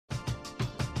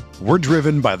We're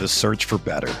driven by the search for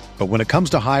better. But when it comes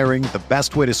to hiring, the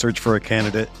best way to search for a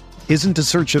candidate isn't to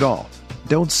search at all.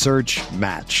 Don't search,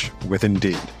 match with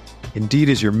Indeed. Indeed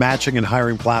is your matching and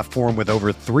hiring platform with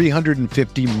over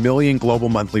 350 million global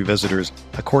monthly visitors,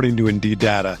 according to Indeed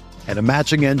data, and a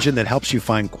matching engine that helps you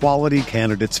find quality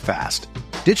candidates fast.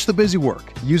 Ditch the busy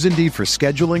work. Use Indeed for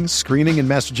scheduling, screening, and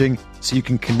messaging so you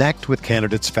can connect with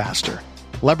candidates faster.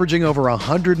 Leveraging over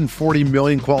 140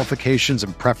 million qualifications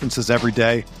and preferences every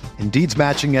day, Indeed's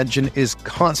matching engine is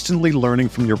constantly learning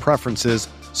from your preferences,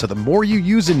 so the more you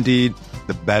use Indeed,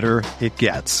 the better it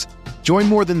gets. Join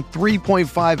more than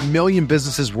 3.5 million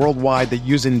businesses worldwide that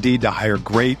use Indeed to hire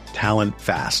great talent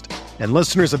fast. And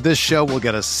listeners of this show will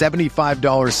get a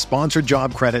 $75 sponsored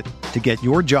job credit to get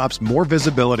your jobs more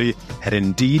visibility at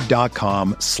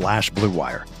Indeed.com/Blue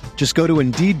Wire. Just go to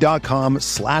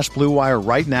Indeed.com/Blue Wire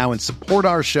right now and support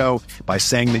our show by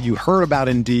saying that you heard about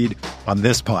Indeed on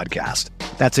this podcast.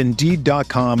 That's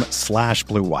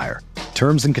Indeed.com/Blue Wire.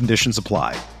 Terms and conditions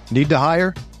apply. Need to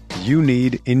hire? You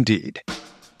need Indeed.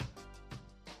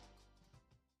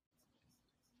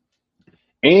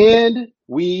 And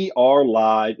we are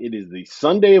live. It is the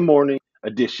Sunday morning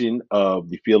edition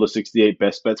of the Field of 68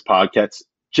 Best Bets podcast.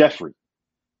 Jeffrey,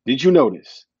 did you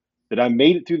notice that I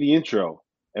made it through the intro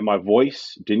and my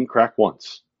voice didn't crack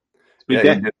once? Yeah,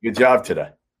 you did a good job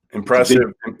today. Impressive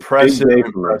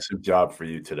job for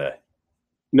you today.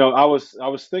 No, I was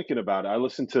thinking about it. I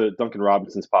listened to Duncan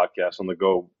Robinson's podcast on the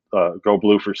Go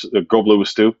Blue with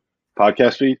Stu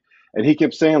podcast feed. And he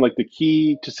kept saying, like, the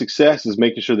key to success is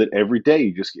making sure that every day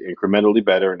you just get incrementally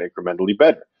better and incrementally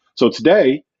better. So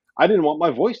today, I didn't want my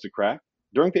voice to crack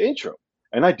during the intro.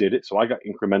 And I did it, so I got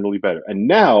incrementally better. And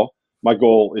now my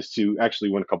goal is to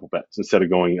actually win a couple bets instead of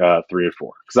going 3 or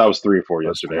 4. Because I was 3 or 4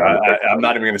 yesterday. I'm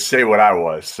not even going to say what I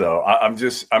was. So I'm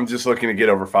just looking to get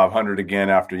over 500 again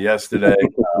after yesterday.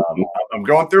 I'm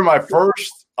going through my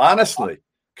first, honestly,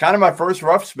 kind of my first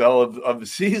rough spell of the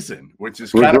season, which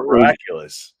is kind of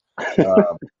miraculous.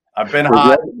 I've been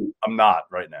hot. I'm not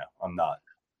right now. I'm not.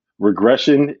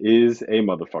 Regression is a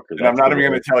motherfucker. And I'm not even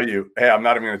going to tell you. Hey, I'm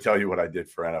not even going to tell you what I did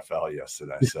for NFL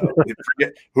yesterday. So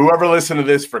whoever listened to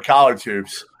this for college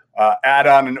hoops, add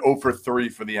on an 0 for 3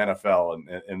 for the NFL,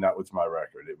 and that was my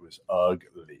record. It was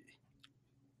ugly.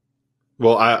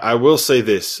 Well, I will say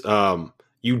this: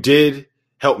 you did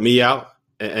help me out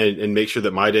and make sure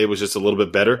that my day was just a little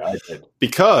bit better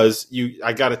because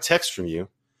I got a text from you.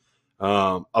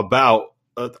 About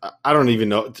I don't even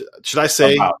know. Should I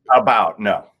say about?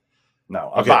 No.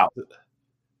 Okay.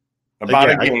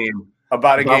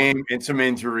 About a game and some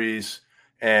injuries,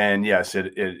 and yes,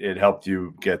 it helped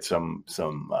you get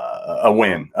a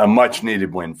win, a much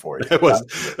needed win for you.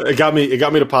 It got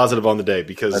me to positive on the day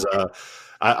because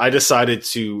I decided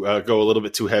to go a little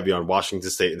bit too heavy on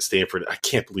Washington State and Stanford. I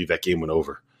can't believe that game went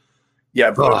over. Yeah,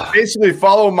 but basically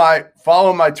follow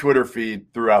my Twitter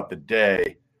feed throughout the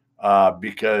day.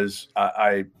 Because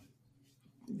I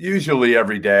usually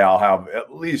every day I'll have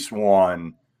at least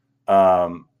one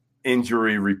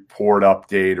injury report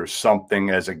update or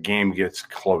something as a game gets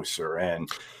closer. And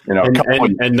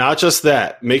not just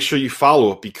that, make sure you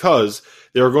follow it because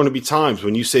there are going to be times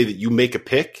when you say that you make a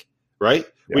pick, right?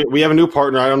 Yeah. We have a new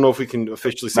partner. I don't know if we can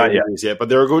officially say it yet, but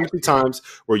there are going to be times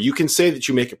where you can say that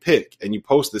you make a pick and you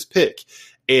post this pick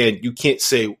and you can't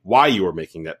say why you are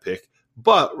making that pick.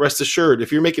 But rest assured,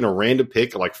 if you're making a random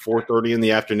pick at like 4:30 in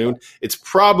the afternoon, it's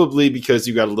probably because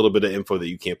you got a little bit of info that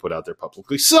you can't put out there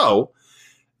publicly. So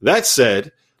that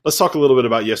said, let's talk a little bit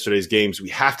about yesterday's games. We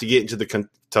have to get into the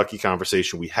Kentucky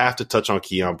conversation. We have to touch on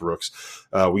Keon Brooks.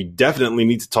 We definitely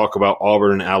need to talk about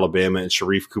Auburn and Alabama and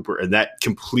Sharif Cooper and that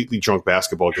completely drunk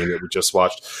basketball game that we just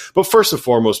watched. But first and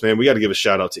foremost, man, we got to give a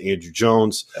shout out to Andrew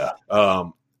Jones. Yeah.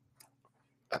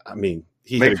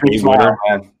 He makes me smile,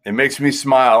 man. It makes me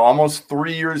smile. Almost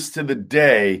 3 years to the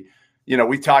day. You know,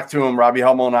 we talked to him, Robbie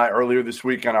Hummel and I, earlier this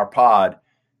week on our pod,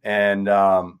 and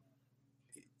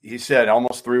he said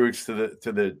almost 3 weeks to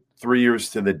the 3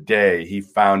 years to the day he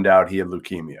found out he had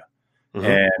leukemia,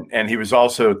 and he was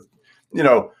also, you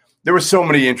know, there were so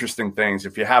many interesting things.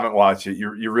 If you haven't watched it,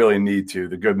 you really need to.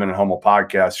 The Goodman and Hummel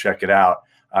podcast, check it out.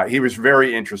 He was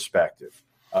very introspective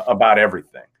about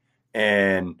everything,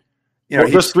 and. You know,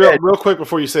 just real quick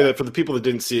before you say that, for the people that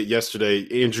didn't see it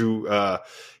yesterday, Andrew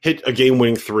hit a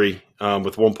game-winning 3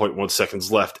 with 1.1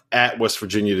 seconds left at West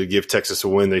Virginia to give Texas a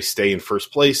win. They stay in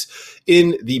first place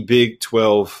in the Big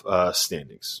 12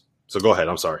 standings. So go ahead.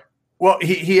 I'm sorry. Well,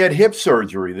 he had hip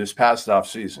surgery this past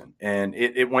offseason, and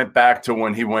it went back to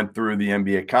when he went through the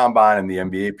NBA Combine, and the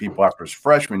NBA people after his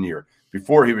freshman year,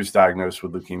 before he was diagnosed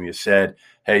with leukemia, said,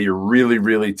 hey, you're really,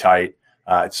 really tight.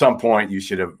 At some point, you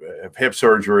should have of hip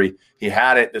surgery. He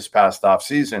had it this past off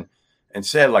season and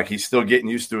said like he's still getting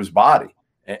used to his body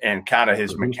and kind of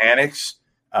his mechanics.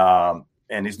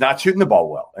 And he's not shooting the ball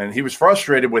well. And he was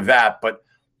frustrated with that.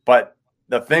 But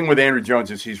the thing with Andrew Jones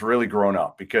is he's really grown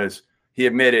up because he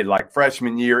admitted like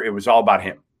freshman year, it was all about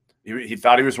him. He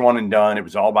thought he was one and done. It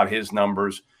was all about his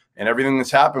numbers and everything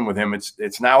that's happened with him.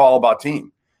 It's now all about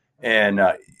team. And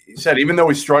he said, even though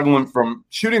he's struggling from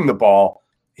shooting the ball,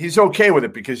 he's okay with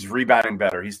it because he's rebounding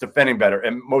better. He's defending better.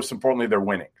 And most importantly, they're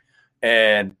winning.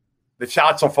 And the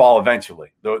shots will fall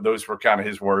eventually. Those were kind of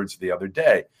his words the other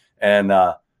day. And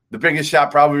the biggest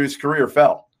shot probably of his career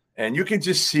fell. And you can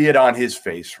just see it on his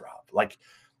face, Rob. Like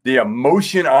the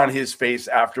emotion on his face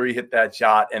after he hit that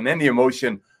shot, and then the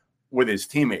emotion with his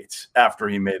teammates after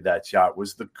he made that shot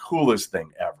was the coolest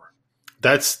thing ever.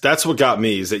 That's what got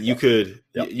me, is that you could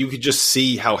just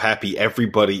see how happy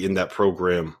everybody in that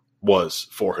program was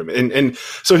for him. And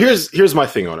so here's my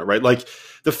thing on it, right? Like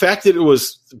the fact that it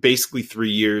was basically 3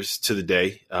 years to the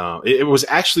day, it was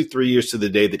actually 3 years to the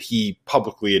day that he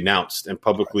publicly announced and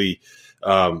publicly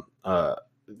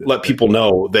let people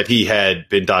know that he had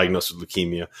been diagnosed with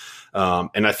leukemia.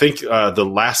 And I think the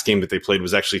last game that they played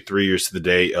was actually 3 years to the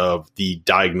day of the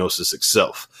diagnosis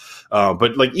itself.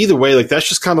 But like either way, like that's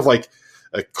just kind of like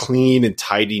a clean and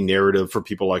tidy narrative for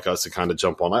people like us to kind of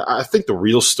jump on. I think the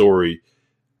real story,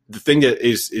 the thing that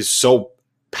is so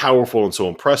powerful and so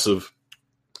impressive,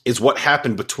 is what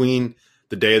happened between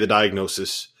the day of the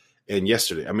diagnosis and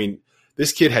yesterday. I mean,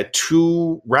 this kid had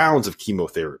 2 rounds of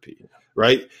chemotherapy,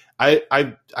 right?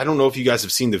 I don't know if you guys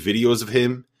have seen the videos of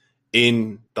him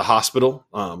in the hospital,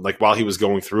 like while he was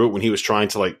going through it, when he was trying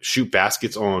to like shoot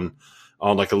baskets on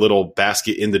like a little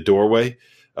basket in the doorway.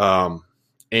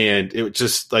 And it was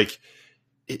just like,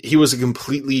 he was a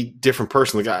completely different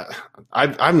person. Like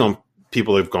I've known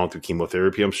people that have gone through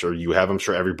chemotherapy. I'm sure you have. I'm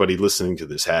sure everybody listening to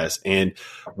this has. And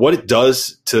what it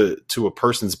does to a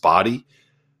person's body,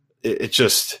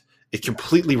 it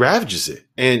completely ravages it.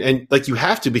 And like you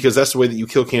have to, because that's the way that you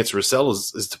kill cancerous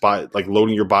cells is by like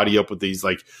loading your body up with these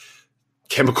like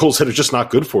chemicals that are just not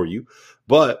good for you.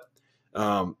 But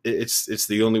it's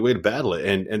the only way to battle it.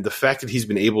 And the fact that he's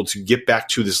been able to get back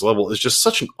to this level is just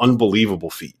such an unbelievable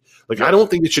feat. Like, I don't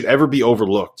think it should ever be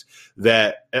overlooked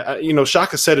that,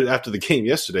 Shaka said it after the game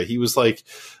yesterday. He was like,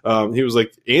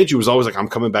 Andrew was always like, I'm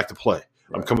coming back to play. Right.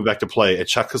 I'm coming back to play. And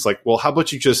Shaka's like, well, how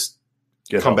about you just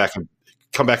come back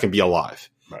and be alive,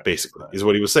 right, basically, right, is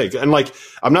what he was saying. And like,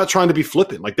 I'm not trying to be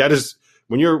flippant. Like that is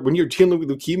when you're dealing with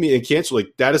leukemia and cancer,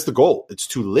 like that is the goal. It's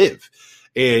to live.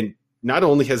 And not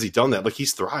only has he done that, like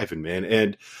he's thriving, man.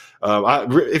 And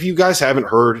if you guys haven't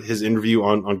heard his interview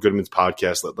on Goodman's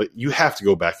podcast, like you have to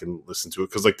go back and listen to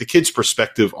it. Cause like the kid's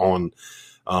perspective on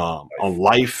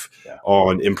life, yeah,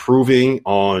 on improving,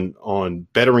 on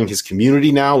bettering his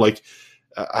community now. Like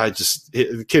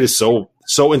the kid is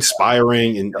so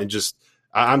inspiring and just,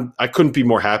 I couldn't be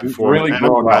more happy for him.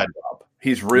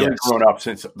 He's really grown up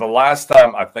since the last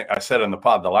time, I think I said in the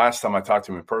pod, the last time I talked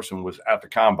to him in person was at the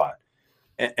combine.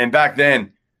 And back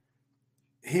then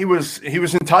he was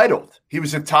entitled. He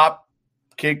was a top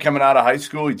kid coming out of high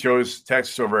school. He chose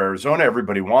Texas over Arizona.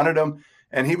 Everybody wanted him.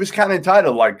 And he was kind of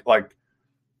entitled. Like,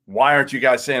 why aren't you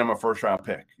guys saying I'm a first round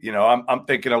pick? I'm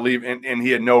thinking of leaving. And he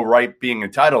had no right being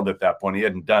entitled at that point. He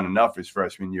hadn't done enough his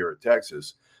freshman year at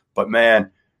Texas. But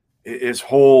man, his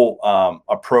whole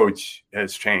approach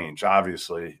has changed,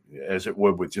 obviously, as it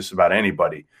would with just about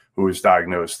anybody who was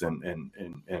diagnosed and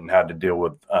had to deal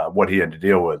with what he had to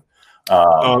deal with.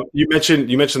 You mentioned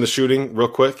the shooting real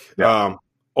quick. Yeah.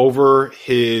 Over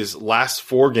his last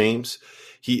 4 games,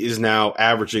 he is now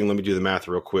averaging, let me do the math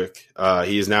real quick.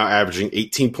 He is now averaging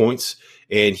 18 points,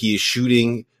 and he is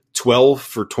shooting 12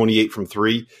 for 28 from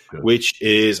 3, good, which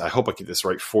is, I hope I get this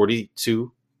right,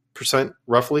 42%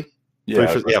 roughly.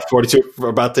 Yeah, 42,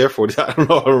 about there. 40. I don't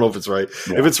know if it's right.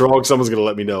 Yeah. If it's wrong, someone's gonna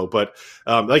let me know. But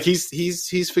like he's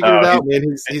figured it out, man.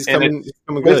 He's coming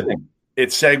good. It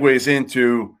segues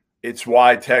into it's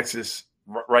why Texas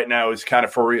right now is kind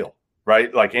of for real,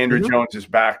 right? Like Andrew Jones is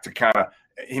back to kind of.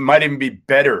 He might even be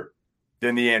better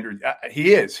than the Andrew.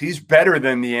 He is. He's better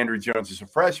than the Andrew Jones as a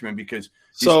freshman because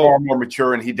he's far more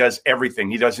mature and he does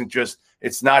everything. He doesn't just.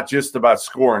 It's not just about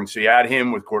scoring. So you add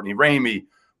him with Courtney Ramey,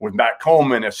 with Matt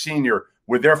Coleman, a senior,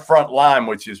 with their front line,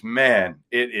 which is, man,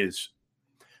 it is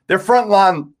 – their front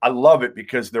line, I love it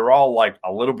because they're all like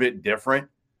a little bit different,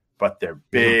 but they're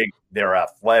big, they're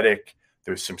athletic.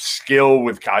 There's some skill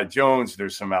with Kai Jones.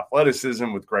 There's some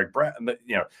athleticism with Greg Brown.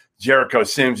 Jericho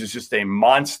Sims is just a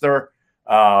monster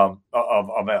of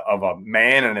a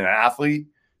man and an athlete.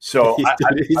 So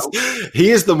he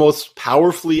is the most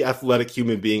powerfully athletic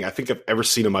human being I think I've ever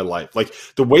seen in my life. Like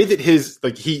the way that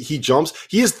he jumps,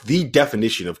 he is the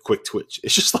definition of quick twitch.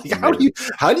 It's just like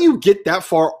how do you get that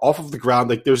far off of the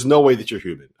ground? Like there's no way that you're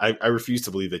human. I refuse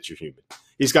to believe that you're human.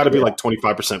 He's got to be like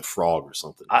 25% frog or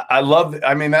something. I love.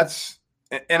 I mean, that's,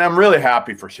 and I'm really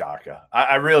happy for Shaka.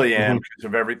 I really am because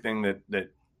of everything that.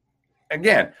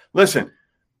 Again, listen,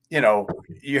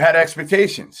 you had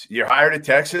expectations. You're hired at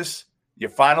Texas. You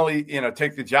finally,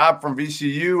 take the job from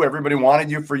VCU. Everybody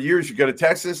wanted you for years. You go to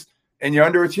Texas and you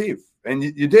underachieved. And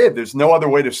you did. There's no other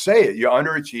way to say it. You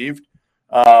underachieved.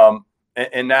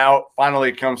 And now finally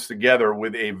it comes together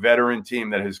with a veteran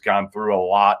team that has gone through a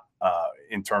lot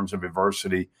in terms of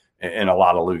adversity and a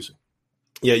lot of losing.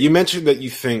 Yeah, you mentioned that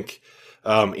you think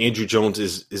Andrew Jones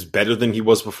is better than he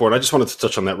was before. And I just wanted to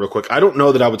touch on that real quick. I don't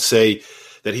know that I would say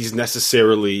that he's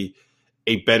necessarily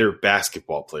a better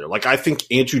basketball player. Like I think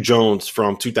Andrew Jones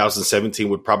from 2017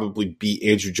 would probably be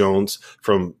Andrew Jones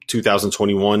from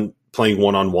 2021 playing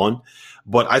one-on-one.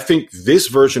 But I think this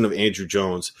version of Andrew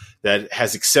Jones that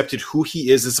has accepted who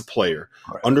he is as a player,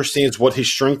 understands what his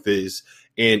strength is,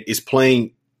 and is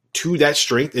playing to that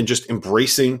strength and just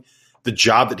embracing the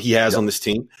job that he has on this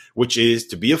team, which is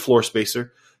to be a floor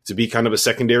spacer, to be kind of a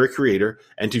secondary creator,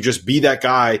 and to just be that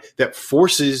guy that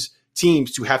forces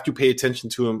teams to have to pay attention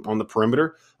to him on the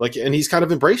perimeter. And he's kind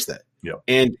of embraced that. Yeah.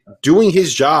 And doing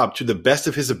his job to the best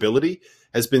of his ability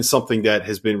has been something that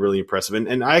has been really impressive.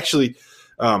 And I actually,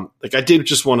 I did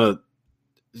just want to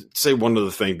say one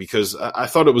other thing because I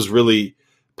thought it was really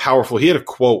powerful. He had a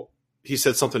quote. He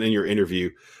said something in your interview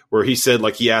where he said,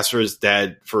 he asked for his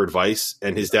dad for advice,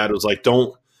 and his dad was like,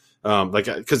 don't,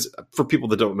 because for people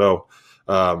that don't know,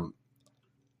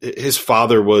 his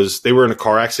father they were in a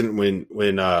car accident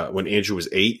when Andrew was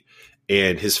 8,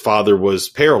 and his father was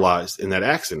paralyzed in that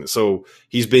accident. So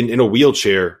he's been in a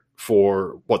wheelchair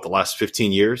for the last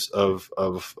 15 years of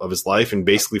his life, and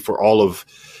basically for all of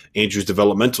Andrew's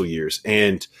developmental years.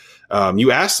 And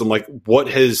you asked him, what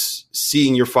has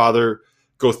seeing your father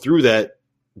go through that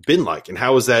been like, and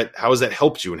how has that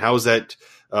helped you, and how has that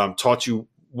taught you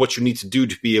what you need to do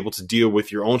to be able to deal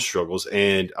with your own struggles?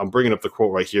 And I'm bringing up the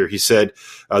quote right here. He said,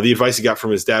 the advice he got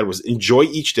from his dad was enjoy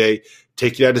each day,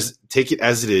 take it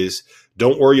as it is.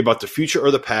 Don't worry about the future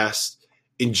or the past.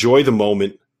 Enjoy the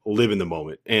moment, live in the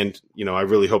moment. And, I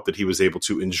really hope that he was able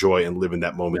to enjoy and live in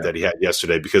that moment that he had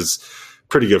yesterday, because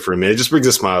pretty good for him, man. It just brings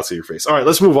a smile to your face. All right,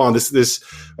 let's move on.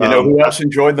 Who else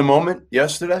enjoyed the moment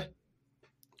yesterday?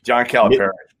 John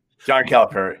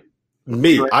Calipari.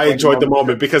 Me, I enjoyed the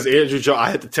moment because Andrew Jones.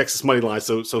 I had the Texas money line,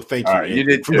 so thank you. Right, you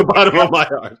did from the bottom of my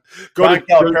heart. John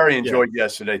Calipari enjoyed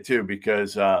yesterday too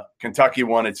because Kentucky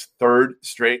won its third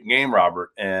straight game, Robert,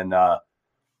 and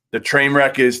the train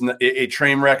wreck is a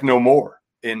train wreck no more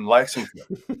in Lexington.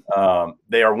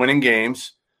 They are winning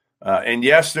games, and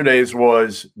yesterday's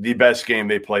was the best game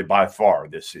they played by far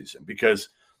this season. Because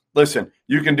listen,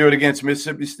 you can do it against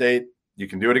Mississippi State, you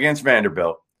can do it against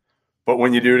Vanderbilt, but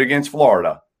when you do it against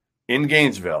Florida in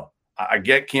Gainesville, I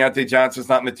get Keontae Johnson's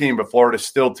not in the team, but Florida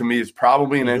still, to me, is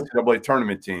probably an NCAA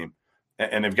tournament team.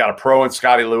 And they've got a pro in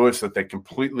Scotty Lewis that they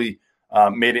completely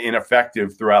made it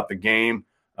ineffective throughout the game.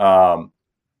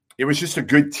 It was just a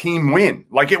good team win.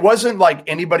 It wasn't like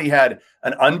anybody had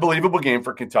an unbelievable game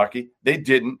for Kentucky. They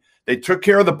didn't. They took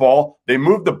care of the ball. They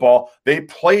moved the ball. They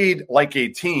played like a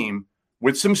team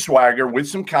with some swagger, with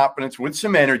some confidence, with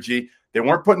some energy. They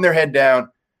weren't putting their head down.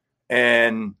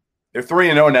 And they're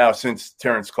 3-0 now since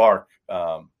Terrence Clark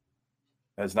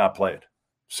has not played.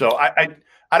 So I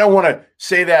don't want to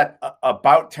say that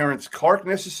about Terrence Clark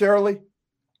necessarily,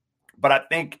 but I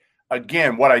think,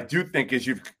 again, what I do think is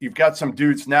you've got some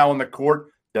dudes now on the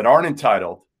court that aren't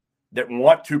entitled, that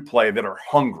want to play, that are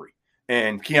hungry.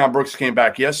 And Keon Brooks came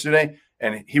back yesterday,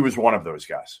 and he was one of those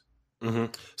guys. Mm-hmm.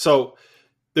 So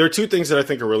there are two things that I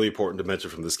think are really important to mention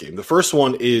from this game. The first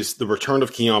one is the return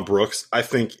of Keon Brooks, I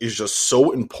think, is just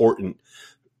so important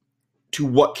to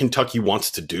what Kentucky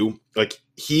wants to do.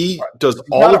 He does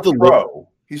all of the pro.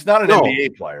 He's not an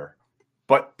NBA player,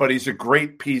 but he's a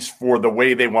great piece for the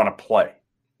way they want to play.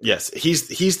 Yes,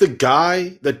 he's the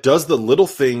guy that does the little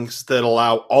things that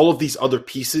allow all of these other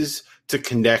pieces to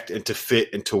connect and to fit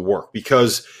and to work,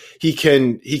 because he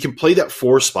can play that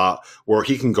 4 spot where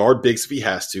he can guard bigs if he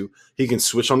has to. He can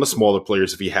switch on the smaller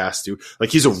players if he has to.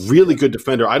 He's a really good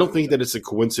defender. I don't think that it's a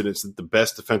coincidence that the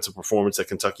best defensive performance that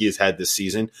Kentucky has had this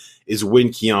season is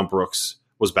when Keon Brooks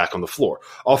was back on the floor.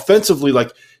 Offensively,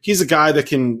 he's a guy that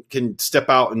can step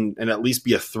out and at least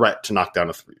be a threat to knock down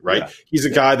a 3, right? Yeah. He's a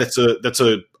guy that's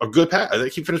a good pass. I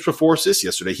think he finished with 4 assists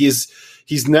yesterday.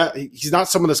 He's not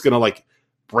someone that's going to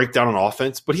break down on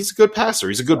offense, but he's a good passer.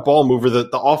 He's a good ball mover. The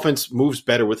offense moves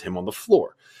better with him on the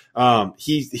floor.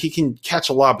 He can catch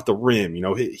a lot at the rim.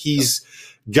 He's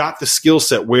got the skill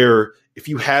set where if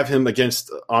you have him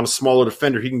on a smaller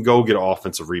defender, he can go get an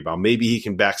offensive rebound. Maybe he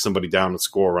can back somebody down and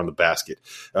score around the basket.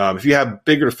 If you have a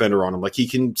bigger defender on him, like he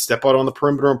can step out on the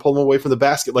perimeter and pull him away from the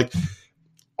basket. Like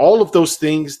all of those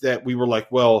things that we were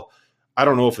like, well, I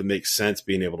don't know if it makes sense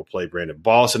being able to play Brandon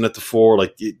Boston at the 4.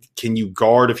 Like, can you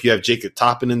guard if you have Jacob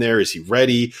Toppin in there? Is he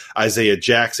ready? Isaiah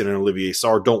Jackson and Olivier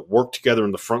Sarr don't work together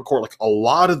in the front court. Like a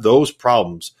lot of those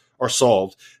problems are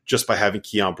solved just by having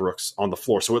Keon Brooks on the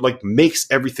floor. So it like makes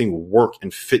everything work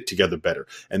and fit together better.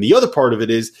 And the other part of it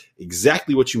is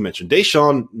exactly what you mentioned.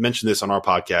 Deshaun mentioned this on our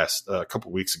podcast a couple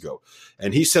of weeks ago.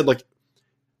 And he said like,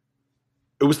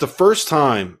 it was the first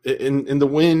time in the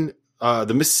win,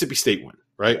 the Mississippi State win,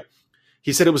 right?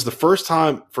 He said it was the first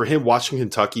time for him watching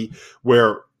Kentucky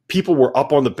where people were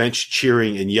up on the bench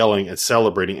cheering and yelling and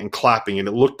celebrating and clapping. And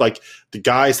it looked like the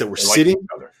guys that were sitting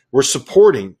were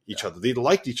supporting each other. They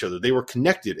liked each other. They were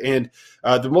connected. And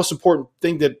the most important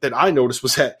thing that I noticed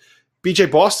was that BJ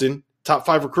Boston, top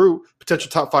 5 recruit, potential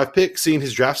top 5 pick, seeing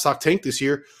his draft stock tank this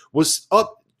year, was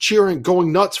up cheering,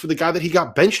 going nuts for the guy that he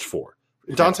got benched for,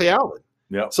 Dante Allen.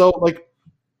 Yeah. So, like,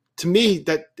 to me,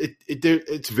 that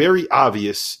it's very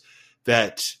obvious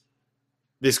that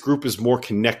this group is more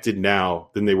connected now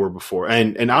than they were before.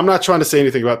 And I'm not trying to say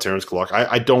anything about Terrence Clark.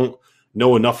 I don't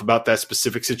know enough about that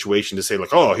specific situation to say,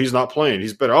 like, oh, he's not playing.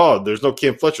 He's better. Oh, there's no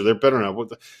Cam Fletcher. They're better now.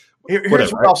 Here's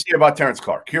what I'll say about Terrence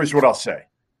Clark. Here's what I'll say.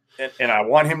 And I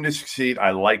want him to succeed.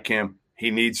 I like him.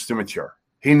 He needs to mature.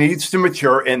 He needs to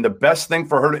mature. And the best thing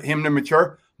for him to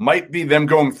mature might be them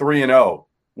going 3-0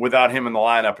 without him in the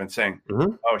lineup and saying,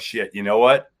 oh, shit, you know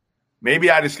what?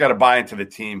 Maybe I just got to buy into the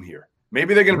team here.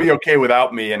 Maybe they're going to be okay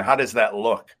without me. And how does that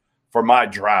look for my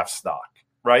draft stock,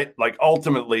 right? Like,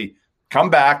 ultimately, come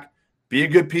back, be a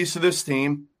good piece of this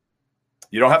team.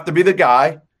 You don't have to be the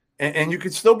guy. And you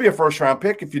could still be a first-round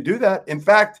pick if you do that. In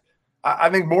fact, I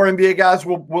think more NBA guys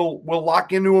will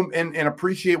lock into him and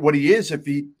appreciate what he is if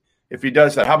he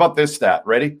does that. How about this stat?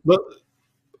 Ready? Look.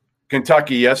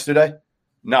 Kentucky yesterday,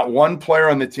 not one player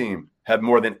on the team had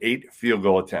more than 8 field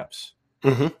goal attempts.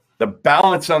 Mm-hmm. The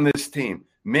balance on this team,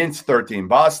 Mintz 13,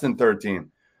 Boston 13,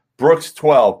 Brooks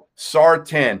 12, Sarr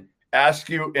 10,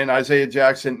 Askew and Isaiah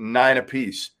Jackson 9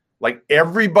 apiece. Like,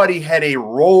 everybody had a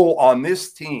role on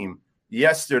this team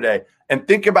yesterday. And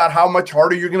think about how much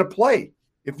harder you're going to play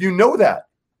if you know that.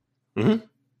 Mm-hmm.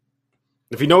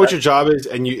 If you know what your job is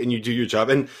and you do your job.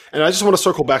 And I just want to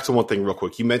circle back to one thing real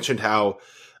quick. You mentioned how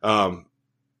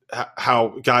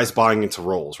guys buying into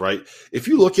roles, right? If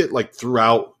you look at, like,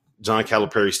 throughout John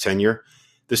Calipari's tenure,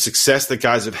 the success that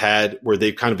guys have had where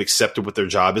they've kind of accepted what their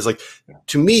job is, like,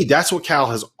 to me, that's what Cal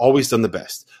has always done the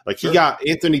best. Like, he got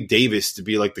Anthony Davis to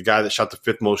be, like, the guy that shot the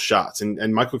 5th most shots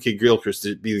and Michael K. Gilchrist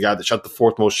to be the guy that shot the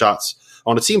 4th most shots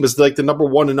on a team. It's like the number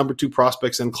 1 and number 2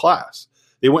 prospects in class.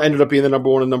 They ended up being the number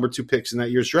 1 and number 2 picks in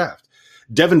that year's draft.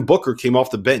 Devin Booker came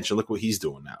off the bench, and look what he's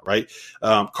doing now, right?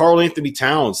 Karl Anthony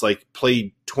Towns, like,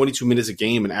 played 22 minutes a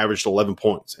game and averaged 11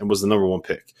 points and was the number 1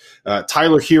 pick.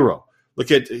 Tyler Hero,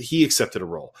 he accepted a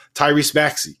role. Tyrese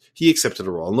Maxey, he accepted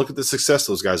a role. And look at the success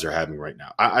those guys are having right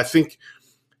now. I think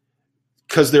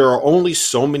because there are only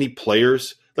so many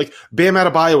players, like Bam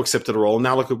Adebayo accepted a role, and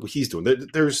now look at what he's doing.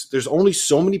 There's only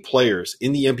so many players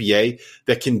in the NBA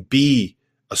that can be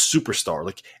a superstar.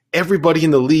 Like, everybody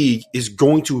in the league is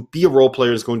going to be a role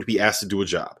player, is going to be asked to do a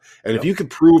job. And if you can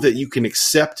prove that you can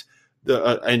accept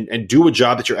and do a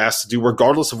job that you're asked to do,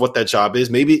 regardless of what that job is,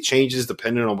 maybe it changes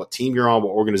depending on what team you're on,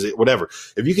 what organization, whatever.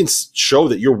 If you can show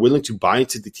that you're willing to buy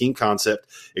into the team concept,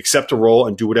 accept a role,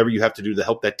 and do whatever you have to do to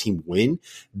help that team win,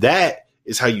 that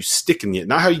is how you stick in the –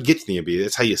 not how you get to the NBA.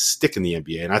 That's how you stick in the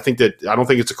NBA. And I don't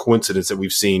think it's a coincidence that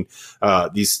we've seen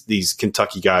these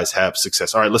Kentucky guys have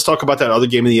success. All right, let's talk about that other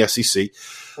game in the SEC.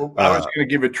 Well, I was going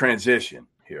to give a transition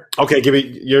here. Okay, give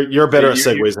me. You're better at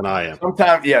segues than I am.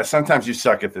 Sometimes you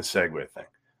suck at this segue thing.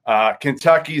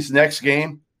 Kentucky's next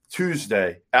game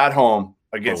Tuesday at home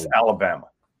against Alabama.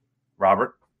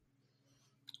 Robert,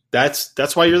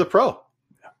 that's why you're the pro.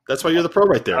 That's why you're the pro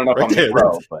right there. I don't know if I'm the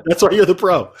pro, that's why you're the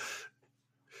pro.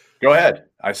 Go ahead.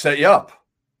 I set you up.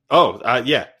 Oh,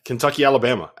 yeah. Kentucky,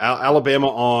 Alabama. Alabama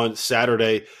on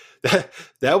Saturday.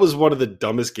 That was one of the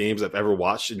dumbest games I've ever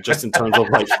watched, just in terms of,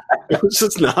 like, it was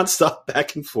just nonstop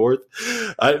back and forth.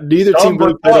 Neither team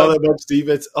really played all that much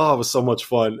defense. Oh, it was so much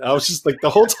fun. I was just like, the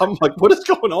whole time, I'm like, what is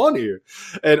going on here?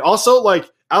 And also,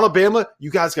 like, Alabama, you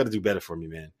guys got to do better for me,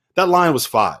 man. That line was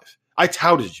 5. I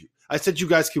touted you. I said you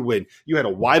guys could win. You had a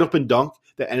wide open dunk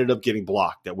that ended up getting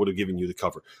blocked that would have given you the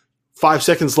cover. 5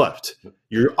 seconds left.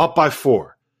 You're up by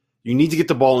 4. You need to get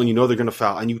the ball, and you know they're going to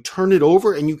foul, and you turn it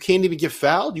over, and you can't even get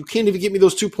fouled. You can't even get me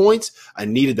those 2 points. I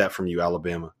needed that from you,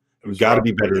 Alabama. You've got to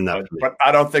be better than that. But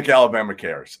I don't think Alabama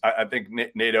cares. I think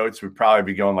Nate Oates would probably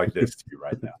be going like this to you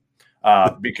right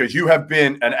now, because you have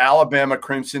been an Alabama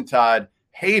Crimson Tide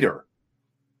hater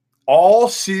all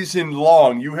season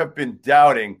long. You have been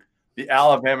doubting the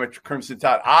Alabama Crimson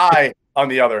Tide. I, on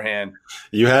the other hand,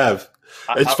 you have.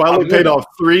 It's finally paid off.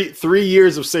 3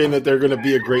 years of saying that they're going to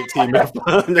be a great team.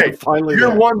 Okay, finally,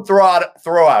 year one throw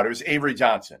out. It was Avery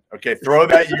Johnson. Okay, throw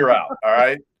that year out. All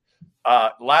right.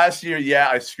 Last year,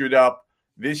 I screwed up.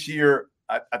 This year,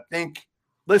 I think.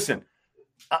 Listen,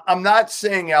 I'm not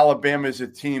saying Alabama is a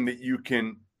team that you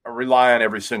can rely on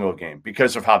every single game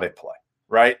because of how they play.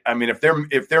 Right. I mean,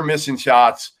 if they're missing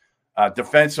shots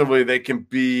defensively, they can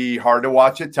be hard to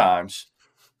watch at times.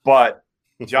 But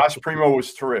Josh Primo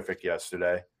was terrific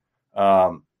yesterday.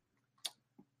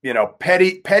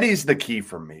 Petty's the key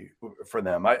for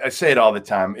them. I say it all the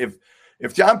time.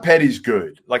 If John Petty's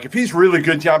good, like if he's really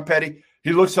good, John Petty,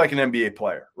 he looks like an NBA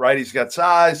player, right? He's got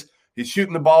size. He's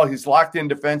shooting the ball. He's locked in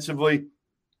defensively.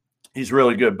 He's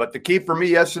really good. But the key for me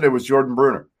yesterday was Jordan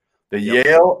Bruner. The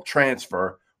Yale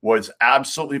transfer was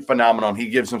absolutely phenomenal. He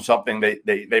gives them something they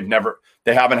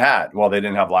haven't had. Well, they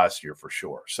didn't have last year for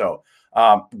sure. So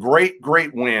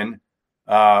great win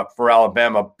for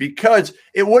Alabama, because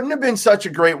it wouldn't have been such a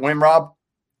great win, Rob,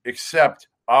 except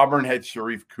Auburn had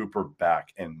Sharif Cooper back.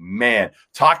 And man,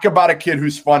 talk about a kid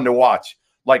who's fun to watch.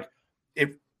 Like,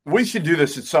 if we should do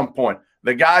this at some point,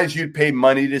 the guys you'd pay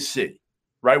money to see,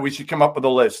 right? We should come up with a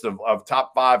list of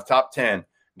top 5, top 10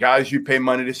 guys you pay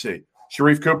money to see.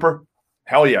 Sharif Cooper,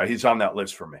 hell yeah, he's on that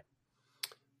list for me.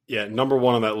 Yeah, number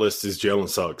 1 on that list is Jalen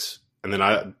Suggs. And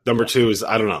then number 2 is,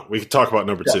 I don't know. We could talk about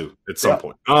number 2 at some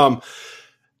point.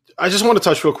 I just want to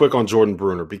touch real quick on Jordan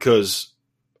Bruner, because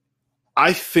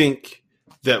I think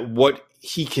that what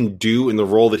he can do in the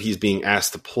role that he's being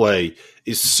asked to play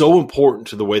is so important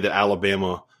to the way that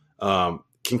Alabama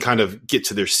can kind of get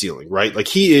to their ceiling, right? Like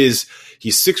he's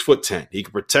 6'10". He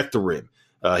can protect the rim.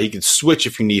 He can switch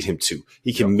if you need him to.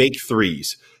 He can make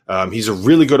threes. He's a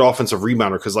really good offensive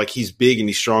rebounder because, like, he's big and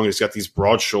he's strong and he's got these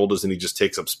broad shoulders and he just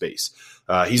takes up space.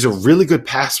 He's a really good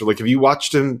passer. Like, if you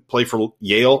watched him play for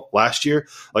Yale last year,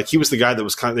 like, he was the guy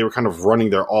that they were kind of running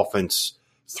their offense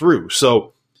through.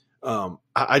 So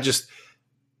it's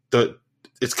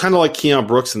kind of like Keon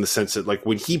Brooks in the sense that, like,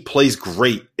 when he plays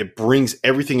great, it brings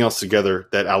everything else together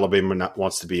that Alabama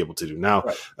wants to be able to do. Now,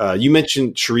 right. You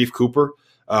mentioned Sharif Cooper.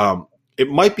 It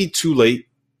might be too late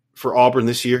for Auburn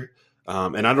this year.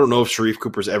 And I don't know if Sharif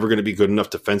Cooper is ever going to be good enough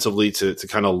defensively to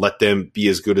kind of let them be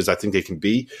as good as I think they can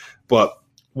be. But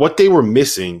what they were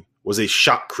missing was a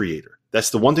shot creator. That's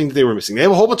the one thing that they were missing. They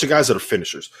have a whole bunch of guys that are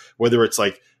finishers, whether it's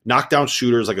like knockdown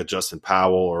shooters like a Justin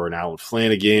Powell or an Allen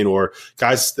Flanagan, or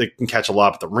guys that can catch a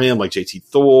lob at the rim like JT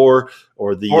Thor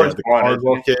or the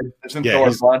Cardwell kid. Isn't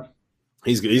Thor's fun?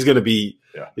 He's going to be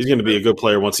he's going to be a good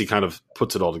player once he kind of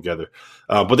puts it all together.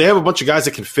 But they have a bunch of guys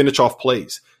that can finish off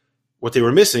plays. What they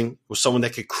were missing was someone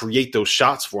that could create those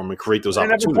shots for them and create those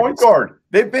opportunities. Have a point guard.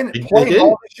 They've been playing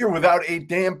all this year without a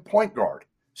damn point guard.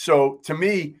 So to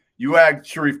me, you add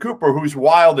Sharif Cooper, who's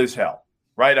wild as hell,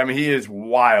 right? I mean, he is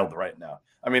wild right now.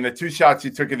 I mean, the 2 shots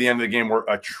he took at the end of the game were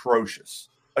atrocious.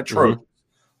 Mm-hmm.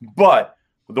 But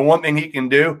the one thing he can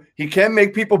do, he can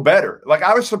make people better. Like,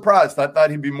 I was surprised. I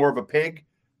thought he'd be more of a pig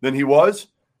than he was.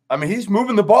 I mean, he's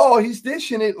moving the ball. He's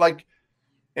dishing it, like,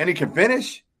 and he can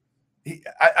finish.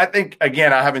 I think,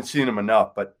 again, I haven't seen him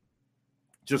enough, but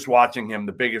just watching him,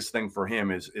 the biggest thing for him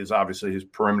is obviously his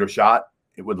perimeter shot,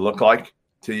 it would look like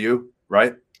to you,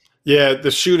 right? Yeah,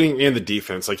 the shooting and the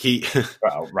defense. Like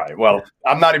oh, right. Well,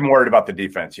 I'm not even worried about the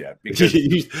defense yet. Because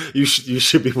you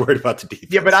should be worried about the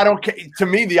defense. Yeah, but I don't care. To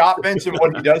me, the offense and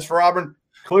what he does for Auburn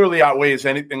clearly outweighs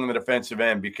anything on the defensive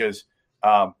end, because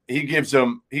he gives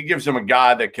them a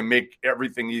guy that can make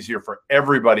everything easier for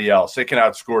everybody else. They can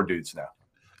outscore dudes now.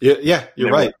 Yeah,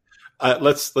 you're right.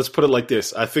 Let's put it like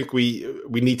this. I think we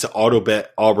need to auto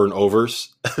bet Auburn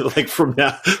overs like from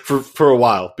now for a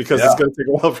while, because it's going to take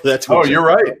a while for that to. Oh, you're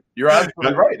right. You're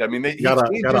absolutely right. I mean, you got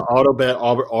to auto bet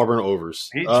Auburn overs.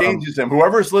 He changes them.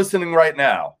 Whoever's listening right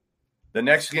now, the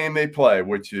next game they play,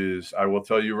 which is, I will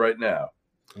tell you right now,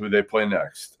 who they play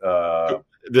next.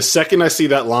 The second I see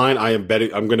that line, I'm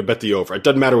going to bet the over. It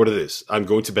doesn't matter what it is. I'm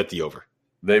going to bet the over.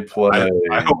 They play.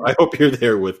 I hope you're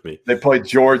there with me. They play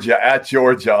Georgia at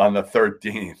Georgia on the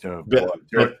 13th. Oh,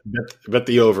 bet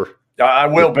the over. I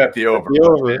will bet the over. The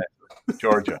over.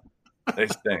 Georgia, they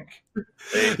stink.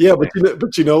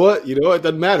 But you know what? It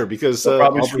doesn't matter because they'll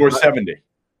probably score 70.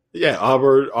 Yeah,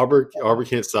 Auburn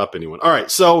can't stop anyone. All right,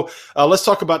 so let's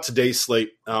talk about today's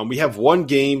slate. We have one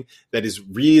game that is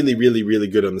really, really, really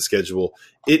good on the schedule.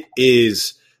 It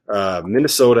is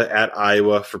Minnesota at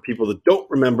Iowa. For people that don't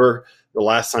remember the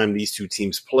last time these two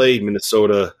teams played,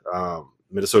 Minnesota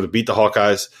beat the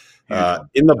Hawkeyes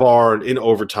in the barn in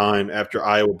overtime after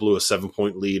Iowa blew a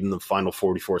 7-point lead in the final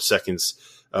 44 seconds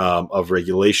of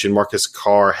regulation. Marcus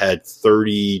Carr had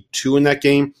 32 in that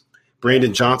game.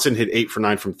 Brandon Johnson hit 8 for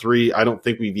 9 from 3. I don't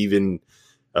think we've even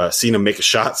seen him make a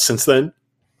shot since then.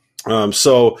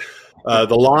 So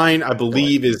the line, I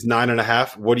believe, is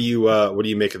 9.5. What do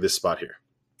you make of this spot here?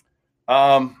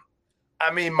 I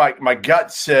mean, my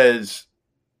gut says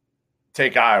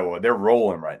take Iowa. They're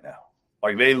rolling right now.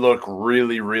 Like, they look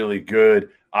really, really good.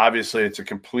 Obviously, it's a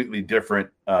completely different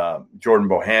Jordan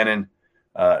Bohannon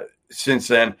since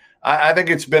then. I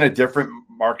think it's been a different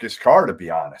Marcus Carr, to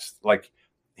be honest. Like,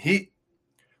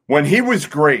 when he was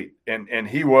great, and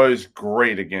he was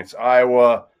great against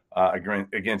Iowa,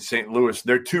 against St. Louis,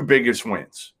 their two biggest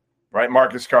wins, right?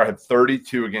 Marcus Carr had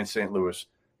 32 against St. Louis,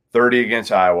 30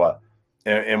 against Iowa,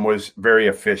 and was very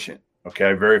efficient.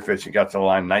 Okay, very efficient. Got to the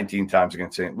line 19 times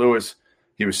against St. Louis.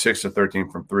 He was 6 of 13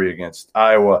 from 3 against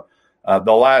Iowa.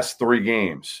 The last 3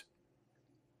 games,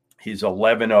 he's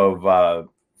 11 of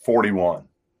 41.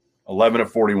 11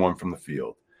 of 41 from the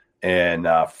field. And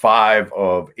 5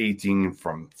 of 18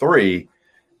 from 3.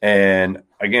 And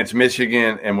against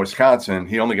Michigan and Wisconsin,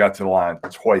 he only got to the line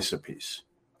twice apiece.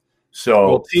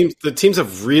 So the teams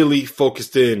have really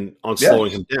focused in on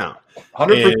slowing him down.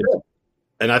 100%.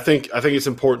 And I think it's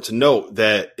important to note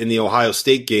that in the Ohio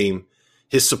State game,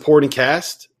 his supporting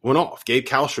cast went off. Gabe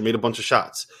Kalsher made a bunch of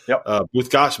shots. Yep. Booth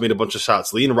Gotch made a bunch of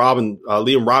shots. Liam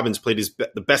Robbins played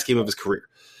the best game of his career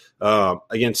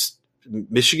against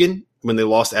Michigan. When they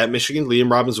lost at Michigan,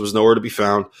 Liam Robbins was nowhere to be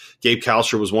found. Gabe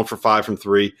Kalsher was 1 for 5 from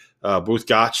 3. Booth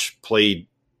Gotch played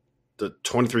the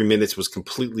 23 minutes, was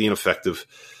completely ineffective.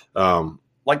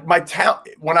 Like, my talent,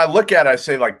 when I look at it, I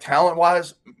say, like,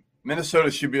 talent-wise, Minnesota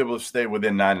should be able to stay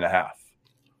within 9.5.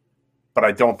 But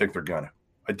I don't think they're going to.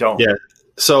 I don't. Yeah.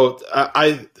 So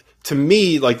to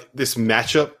me, like, this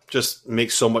matchup just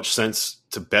makes so much sense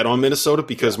to bet on Minnesota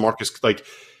because Marcus, like,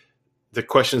 the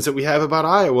questions that we have about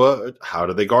Iowa, how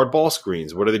do they guard ball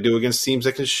screens? What do they do against teams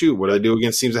that can shoot? What do they do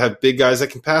against teams that have big guys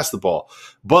that can pass the ball?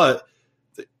 But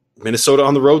Minnesota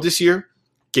on the road this year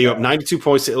gave up 92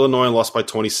 points to Illinois and lost by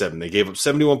 27. They gave up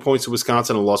 71 points to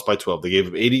Wisconsin and lost by 12. They gave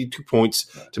up 82 points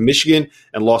to Michigan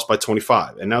and lost by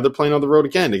 25. And now they're playing on the road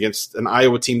again against an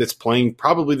Iowa team that's playing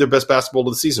probably their best basketball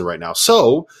of the season right now.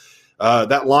 So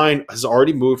that line has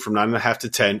already moved from 9.5 to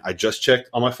 10. I just checked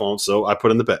on my phone, so I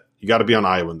put in the bet. You got to be on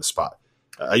Iowa in the spot.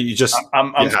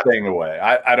 I'm staying away.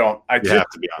 I have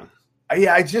to be on.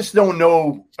 Yeah, I just don't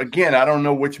know. Again, I don't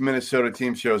know which Minnesota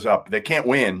team shows up. They can't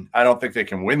win. I don't think they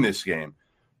can win this game.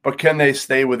 But can they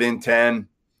stay within 10?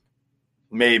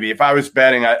 Maybe. If I was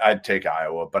betting, I'd take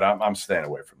Iowa, but I'm staying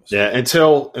away from this. Yeah,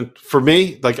 and for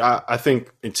me, like I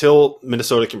think until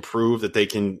Minnesota can prove that they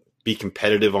can be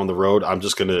competitive on the road, I'm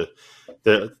just going to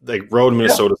road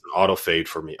Minnesota's an auto fade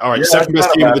for me. All right, second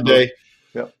best game of the day.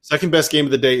 Yep. Second best game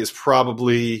of the day is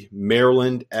probably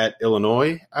Maryland at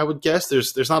Illinois, I would guess.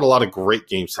 There's not a lot of great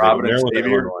games today. Providence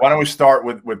Xavier. Why don't we start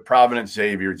with Providence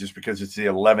Xavier just because it's the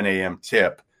 11 a.m.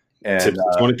 tip. And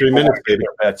 23 minutes, baby.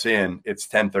 That's in. It's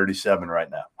 10:37 right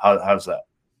now. How's that?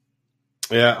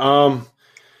 Yeah.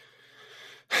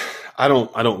 I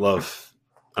don't love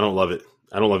it.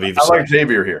 I don't love either I side. like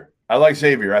Xavier here.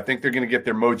 I think they're going to get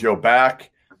their mojo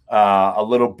back a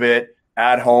little bit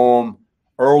at home.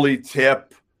 Early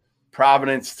tip.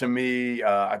 Providence, to me,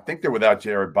 I think they're without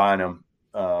Jared Bynum,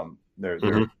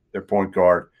 their point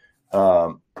guard.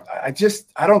 I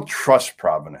don't trust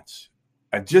Providence.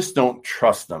 I just don't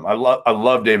trust them. I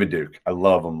love David Duke. I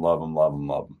love him.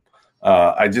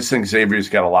 I just think Xavier's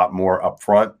got a lot more up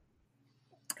front.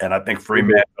 And I think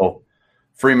Fremantle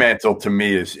to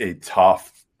me is a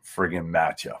tough friggin'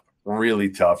 matchup. Really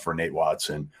tough for Nate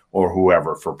Watson or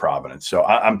whoever for Providence. So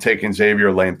I'm taking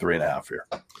Xavier lane 3.5 here.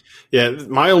 Yeah,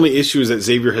 my only issue is that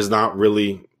Xavier has not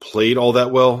really played all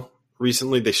that well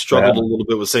recently. They struggled a little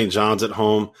bit with St. John's at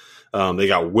home. They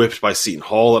got whipped by Seton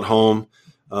Hall at home.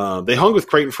 They hung with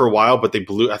Creighton for a while, but they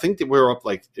blew. I think they were up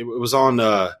it was on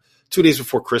 2 days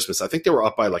before Christmas. I think they were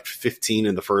up by 15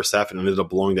 in the first half and ended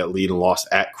up blowing that lead and lost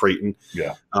at Creighton.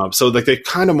 Yeah. So they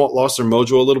kind of lost their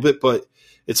mojo a little bit, but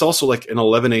it's also an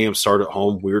 11 a.m. start at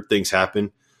home. Weird things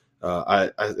happen.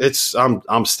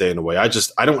 I'm staying away. I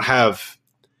don't have.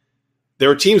 There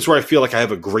are teams where I feel like I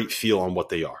have a great feel on what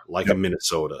they are, like in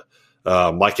Minnesota,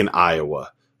 like in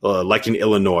Iowa. like in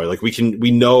Illinois. Like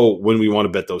we know when we want to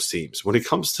bet those teams. When it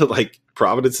comes to like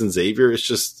Providence and Xavier, it's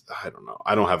just, I don't know.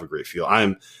 I don't have a great feel.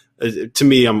 I'm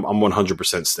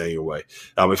 100% staying away.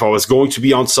 If I was going to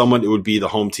be on someone, it would be the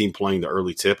home team playing the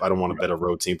early tip. I don't want to bet a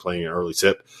road team playing an early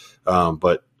tip.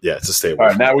 But yeah, it's a stay away. All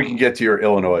right, now we can get to your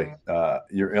Illinois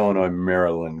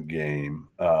Maryland game,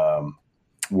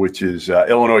 which is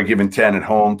Illinois giving 10 at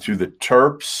home to the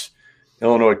Terps.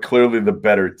 Illinois clearly the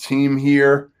better team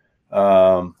here.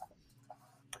 I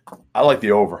like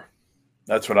the over.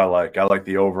 That's what I like. I like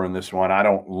the over in this one. I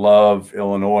don't love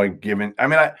Illinois giving. I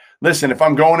mean, listen, if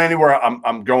I'm going anywhere,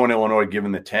 I'm going Illinois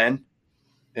giving the 10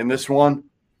 in this one.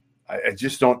 I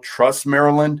just don't trust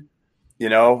Maryland,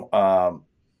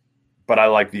 but I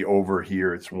like the over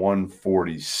here. It's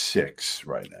 146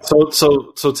 right now.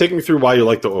 So take me through why you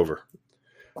like the over.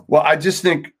 Well, I just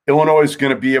think Illinois is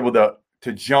going to be able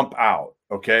to jump out,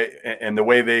 okay? And the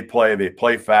way they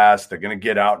play fast. They're going to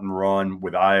get out and run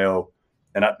with Io.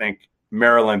 And I think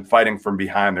Maryland fighting from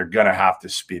behind, they're going to have to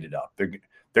speed it up.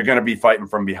 They're going to be fighting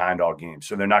from behind all games,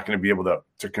 so they're not going to be able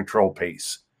to control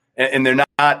pace. And they're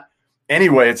not –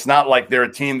 anyway, it's not like they're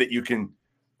a team that you can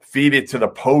feed it to the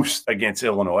post against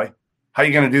Illinois. How are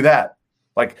you going to do that?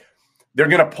 Like, they're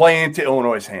going to play into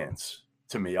Illinois' hands,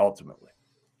 to me, ultimately.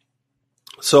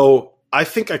 So I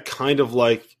think I kind of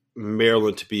like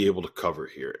Maryland to be able to cover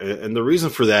here. And the reason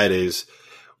for that is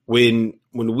when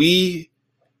we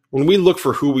look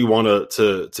for who we want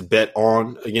to bet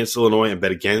on against Illinois and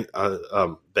bet against,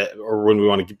 or when we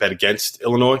want to bet against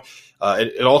Illinois,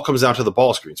 it all comes down to the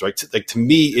ball screens, right? Like to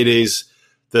me, it is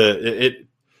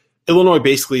Illinois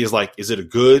basically is like, is it a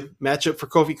good matchup for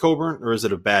Kofi Cockburn or is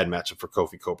it a bad matchup for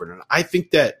Kofi Cockburn? And I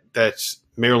think that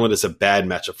Maryland is a bad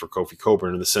matchup for Kofi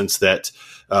Cockburn in the sense that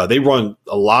they run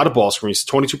a lot of ball screens.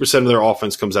 22% of their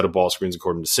offense comes out of ball screens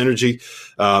according to Synergy,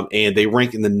 and they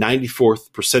rank in the 94th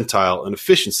percentile in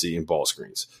efficiency in ball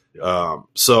screens.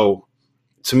 So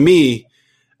to me,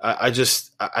 I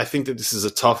think that this is a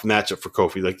tough matchup for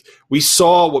Kofi. Like we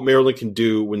saw what Maryland can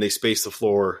do when they spaced the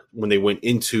floor when they went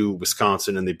into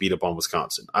Wisconsin and they beat up on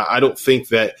Wisconsin. I don't think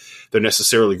that they're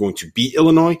necessarily going to beat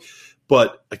Illinois,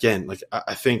 but again, like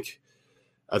I think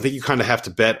you kind of have to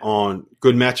bet on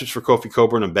good matchups for Kofi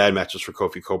Cockburn and bad matchups for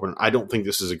Kofi Cockburn. I don't think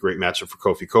this is a great matchup for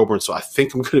Kofi Cockburn, so I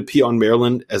think I'm going to be on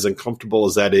Maryland, as uncomfortable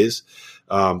as that is.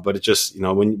 But it just,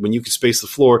 when you can space the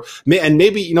floor, and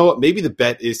maybe, maybe the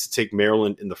bet is to take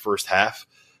Maryland in the first half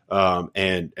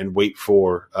and wait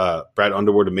for Brad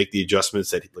Underwood to make the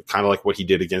adjustments that kind of like what he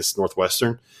did against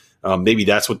Northwestern. Maybe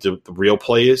that's what the real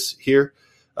play is here.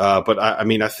 But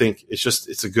I think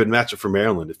it's a good matchup for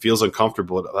Maryland. It feels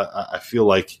uncomfortable. I feel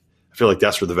like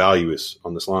that's where the value is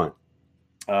on this line.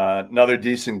 Another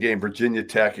decent game, Virginia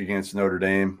Tech against Notre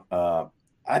Dame.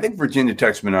 I think Virginia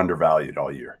Tech's been undervalued all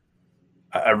year.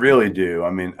 I really do. I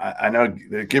mean, I know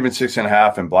they're giving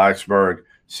 6.5 in Blacksburg.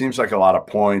 Seems like a lot of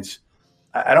points.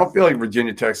 I don't feel like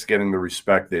Virginia Tech's getting the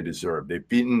respect they deserve. They've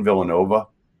beaten Villanova,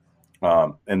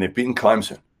 and they've beaten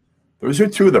Clemson. Those are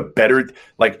two of the better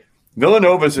 – like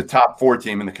Villanova is a top 4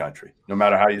 team in the country, no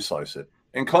matter how you slice it.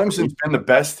 And Clemson's been the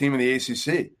best team in the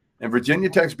ACC, and Virginia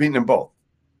Tech's beaten them both.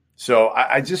 So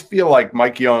I just feel like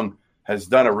Mike Young has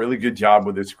done a really good job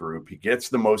with this group. He gets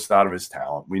the most out of his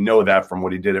talent. We know that from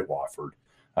what he did at Wofford.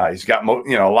 He's got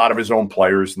a lot of his own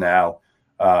players now.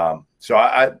 And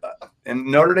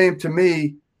Notre Dame, to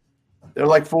me, they're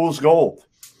like fool's gold.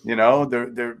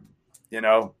 They're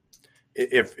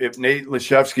if Nate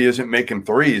Laszewski isn't making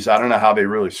threes, I don't know how they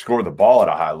really score the ball at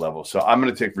a high level. So I'm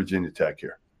going to take Virginia Tech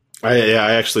here. I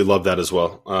actually love that as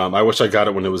well. I wish I got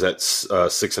it when it was at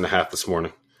 6.5 this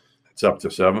morning. It's up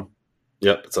to 7.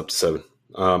 Yep, it's up to 7.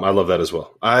 I love that as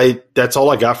well. That's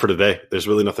all I got for today. There's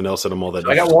really nothing else that I'm all that.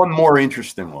 I got one more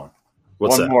interesting one.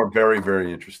 What's that? One more very,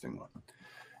 very interesting one.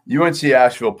 UNC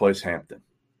Asheville plays Hampton.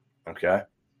 Okay.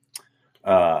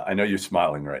 I know you're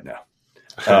smiling right now.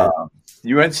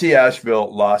 UNC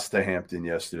Asheville lost to Hampton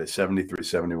yesterday,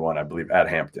 73-71, I believe, at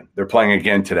Hampton. They're playing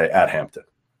again today at Hampton.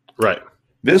 Right.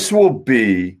 This will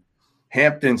be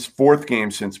Hampton's 4th game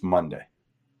since Monday.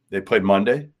 They played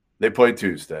Monday. They played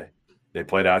Tuesday. They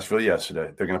played Asheville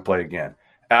yesterday. They're going to play again.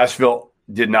 Asheville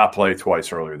did not play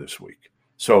twice earlier this week.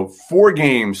 So 4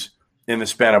 games in the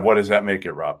span of, what does that make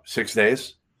it, Rob? 6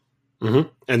 days? Mm-hmm.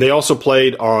 And they also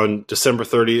played on December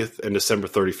 30th and December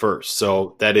 31st.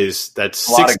 So that's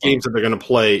 6 games that they're going to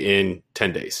play in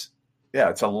 10 days. Yeah,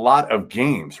 it's a lot of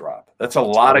games, Rob. That's a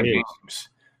lot of games.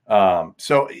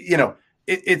 So,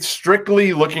 it's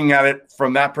strictly looking at it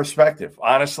from that perspective,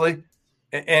 honestly.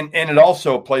 And it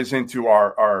also plays into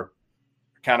our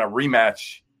kind of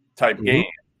rematch type game.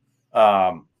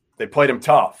 They played them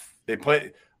tough.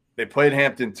 They played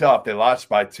Hampton tough. They lost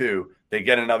by 2. They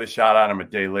get another shot on him a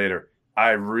day later.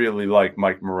 I really like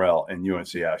Mike Morrell and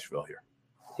UNC Asheville here.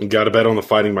 You got to bet on the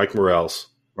Fighting Mike Morrells.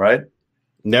 Right?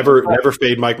 Never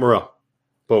fade Mike Morrell.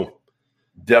 Boom.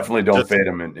 Definitely don't fade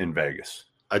him in Vegas.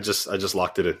 I just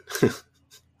locked it in.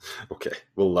 Okay.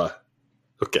 Well,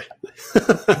 okay.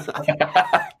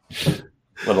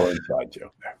 Little inside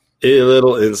joke there. A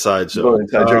little inside joke.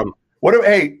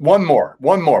 Hey, one more.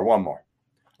 Okay.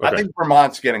 I think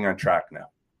Vermont's getting on track now.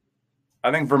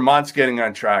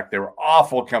 They were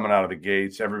awful coming out of the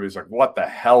gates. Everybody's like, what the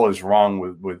hell is wrong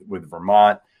with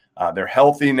Vermont? They're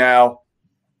healthy now.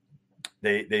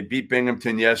 They beat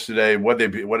Binghamton yesterday. What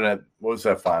was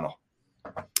that final?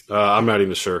 I'm not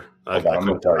even sure. I'm going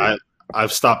to tell you. I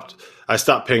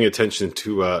stopped paying attention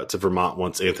to Vermont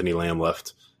once Anthony Lamb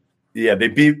left. Yeah, they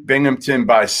beat Binghamton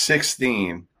by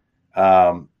 16,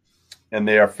 and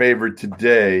they are favored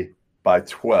today by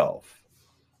 12.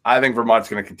 I think Vermont's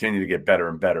going to continue to get better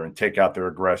and better and take out their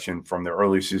aggression from their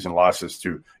early season losses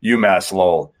to UMass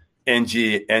Lowell,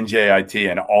 NJIT,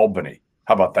 and Albany.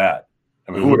 How about that?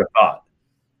 I mean, who would have thought?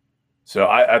 So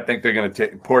I think they're going to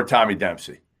take – poor Tommy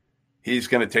Dempsey. He's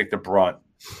going to take the brunt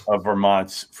of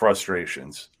Vermont's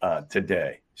frustrations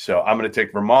today. So I'm going to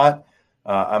take Vermont.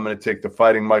 I'm going to take the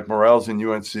Fighting Mike Morrells in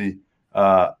UNC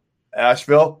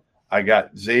Asheville. I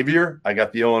got Xavier. I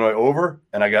got the Illinois over,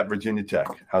 and I got Virginia Tech.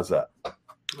 How's that?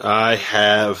 I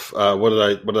have what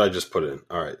did I just put in?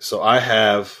 All right, so I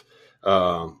have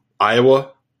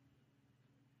Iowa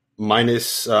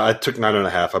minus. I took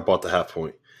 9.5. I bought the half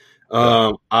point.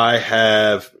 I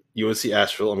have UNC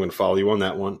Asheville. I'm going to follow you on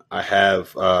that one. I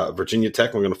have Virginia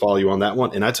Tech. I'm going to follow you on that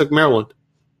one, and I took Maryland.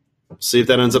 See if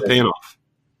that ends up paying off.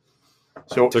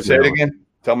 So say it again.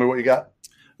 Tell me what you got.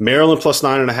 Maryland plus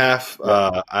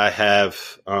 9.5. I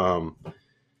have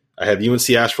UNC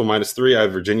Asheville minus 3. I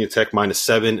have Virginia Tech minus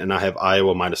 7, and I have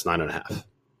Iowa minus 9.5.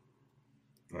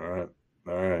 All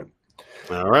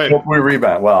right. Hope we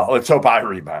rebound. Well, let's hope I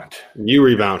rebound. You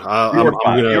rebound.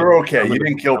 You're okay. You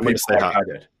didn't kill people like I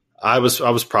did. I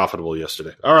was profitable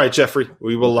yesterday. All right, Jeffrey.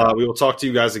 We will talk to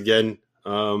you guys again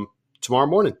tomorrow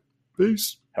morning.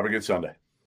 Peace. Have a good Sunday.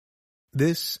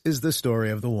 This is the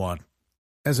story of the one.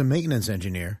 As a maintenance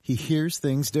engineer, he hears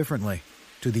things differently.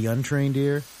 To the untrained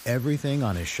ear, everything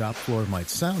on his shop floor might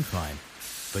sound fine,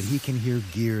 but he can hear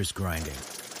gears grinding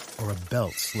or a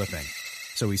belt slipping.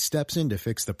 So he steps in to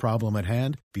fix the problem at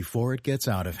hand before it gets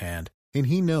out of hand. And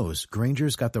he knows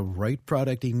Grainger's got the right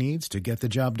product he needs to get the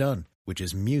job done, which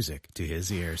is music to his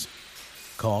ears.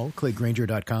 Call, click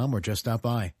Grainger.com, or just stop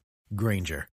by.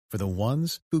 Grainger, for the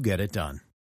ones who get it done.